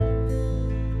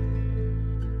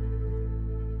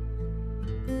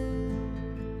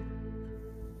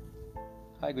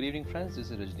Hi, good evening, friends. This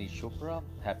is Rajneesh Chopra.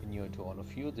 Happy New Year to all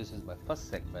of you. This is my first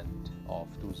segment of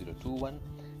 2021,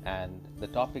 and the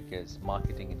topic is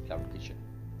marketing in Cloud Kitchen.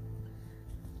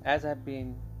 As I've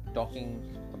been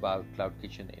talking about Cloud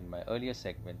Kitchen in my earlier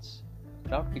segments,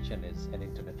 Cloud Kitchen is an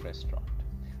internet restaurant.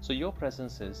 So your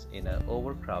presence is in an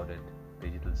overcrowded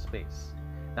digital space.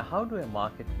 Now, how do I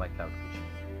market my Cloud Kitchen?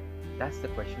 That's the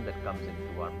question that comes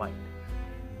into our mind.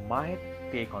 My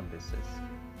take on this is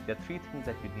there are three things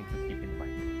that you need to keep in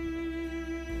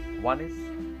mind. One is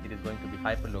it is going to be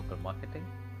hyperlocal marketing.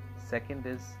 Second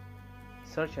is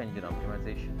search engine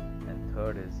optimization. And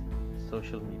third is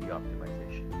social media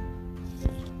optimization.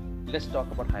 Let's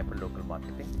talk about hyperlocal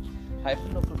marketing.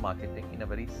 Hyperlocal marketing, in a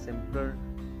very simpler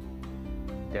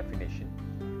definition,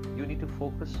 you need to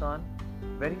focus on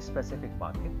very specific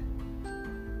market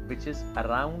which is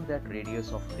around that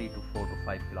radius of 3 to 4 to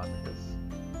 5 kilometers.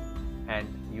 And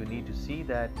you need to see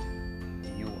that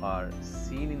you are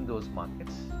seen in those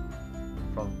markets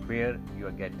from where you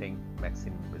are getting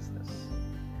maximum business.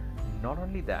 Not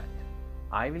only that,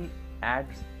 I will add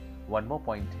one more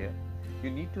point here. You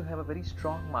need to have a very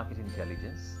strong market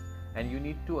intelligence, and you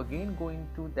need to again go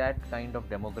into that kind of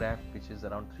demographic which is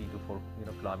around 3 to 4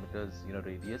 kilometers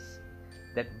radius,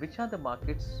 that which are the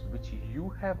markets which you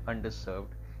have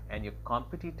underserved and your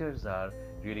competitors are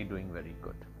really doing very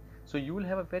good. So you will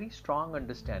have a very strong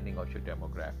understanding of your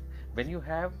demographic. When you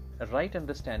have a right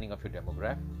understanding of your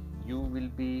demographic, you will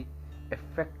be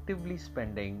effectively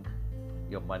spending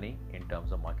your money in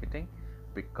terms of marketing,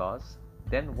 because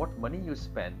then what money you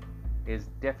spend is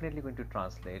definitely going to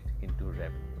translate into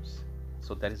revenues.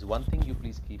 So that is one thing you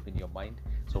please keep in your mind.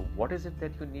 So what is it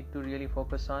that you need to really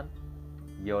focus on?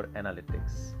 Your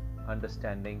analytics,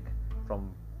 understanding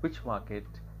from which market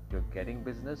you're getting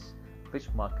business, which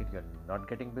market you're not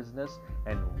getting business,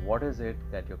 and what is it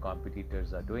that your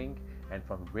competitors are doing, and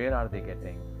from where are they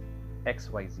getting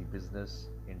XYZ business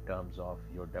in terms of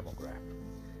your demographic.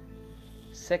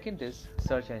 Second is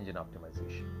search engine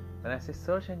optimization. When I say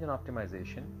search engine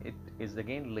optimization, it is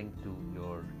again linked to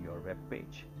your web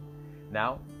page.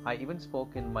 Now, I even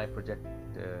spoke in my project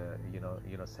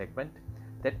segment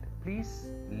that please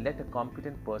let a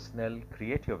competent personnel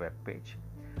create your web page,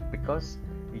 because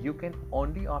you can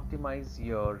only optimize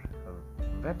your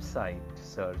website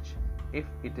search if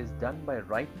it is done by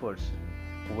right person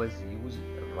who has used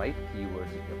right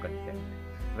keywords in your content.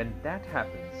 When that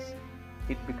happens,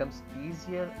 it becomes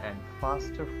easier and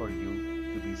faster for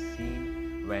you to be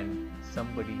seen when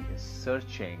somebody is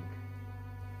searching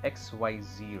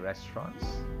XYZ restaurants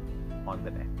on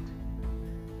the net.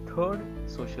 Third,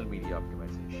 social media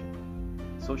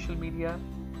optimization. Social media,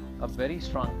 a very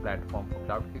strong platform for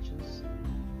cloud kitchens.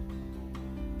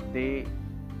 They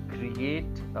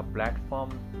create a platform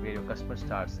where your customer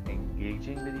starts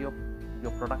engaging with your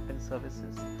product and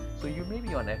services. So you may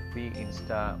be on FB,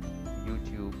 Insta,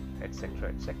 YouTube, etc.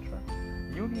 etc.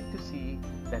 You need to see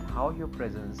that how your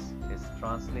presence is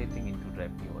translating into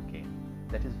revenue again.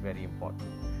 That is very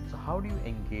important. So how do you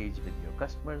engage with your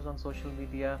customers on social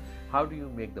media? How do you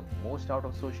make the most out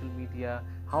of social media?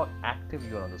 How active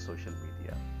you are on the social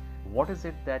media? What is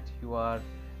it that you are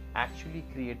actually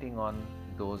creating on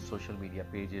those social media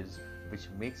pages which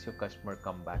makes your customer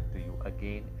come back to you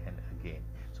again and again?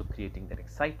 So creating that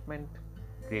excitement,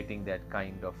 creating that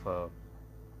kind of a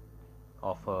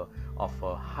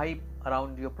hype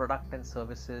around your product and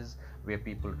services, where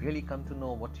people really come to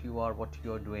know what you are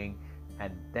doing,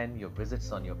 and then your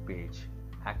visits on your page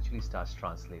actually starts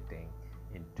translating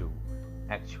into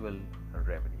actual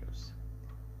revenues.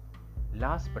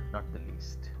 Last but not the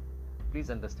least, please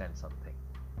understand something.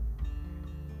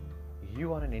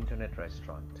 You are an internet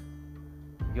restaurant.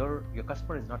 Your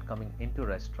customer is not coming into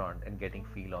restaurant and getting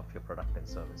feel of your product and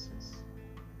services.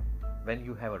 When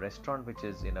you have a restaurant which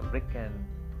is in a brick and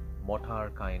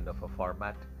mortar kind of a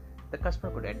format, the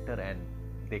customer could enter and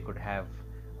they could have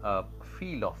a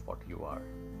feel of what you are.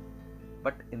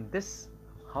 But in this,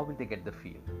 how will they get the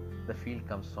feel? The feel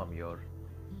comes from your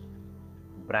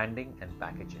branding and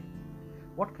packaging.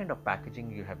 What kind of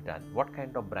packaging you have done? What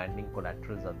kind of branding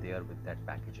collaterals are there with that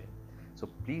packaging? So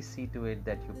please see to it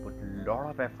that you put a lot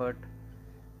of effort,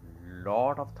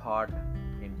 lot of thought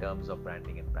in terms of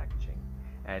branding and packaging,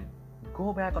 and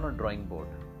go back on a drawing board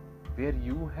where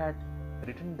you had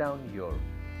written down your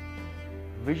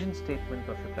vision statement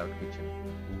of your cloud kitchen,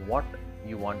 what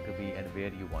you want to be and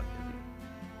where you want to be.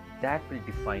 That will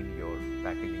define your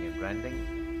packaging and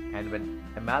branding, and when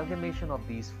amalgamation of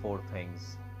these four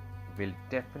things will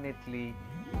definitely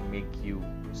make you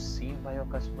seen by your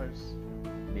customers,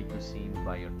 make you seen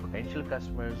by your potential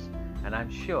customers, and I'm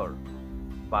sure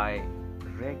by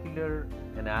regular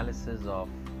analysis of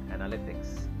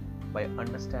analytics, by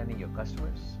understanding your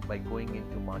customers, by going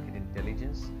into market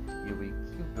intelligence, you will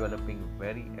keep developing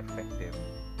very effective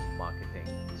marketing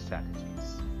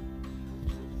strategies.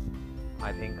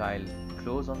 I think I'll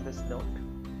close on this note.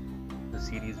 The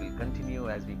series will continue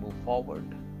as we move forward.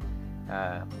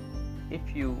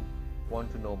 If you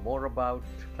want to know more about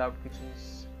cloud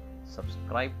kitchens,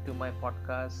 subscribe to my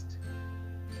podcast,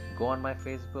 go on my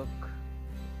Facebook,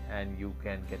 and you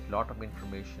can get a lot of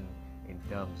information in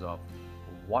terms of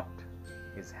what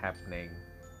is happening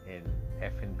in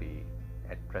F&B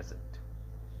at present.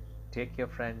 Take care,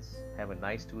 friends. Have a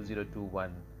nice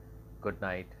 2021. Good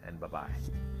night and bye-bye.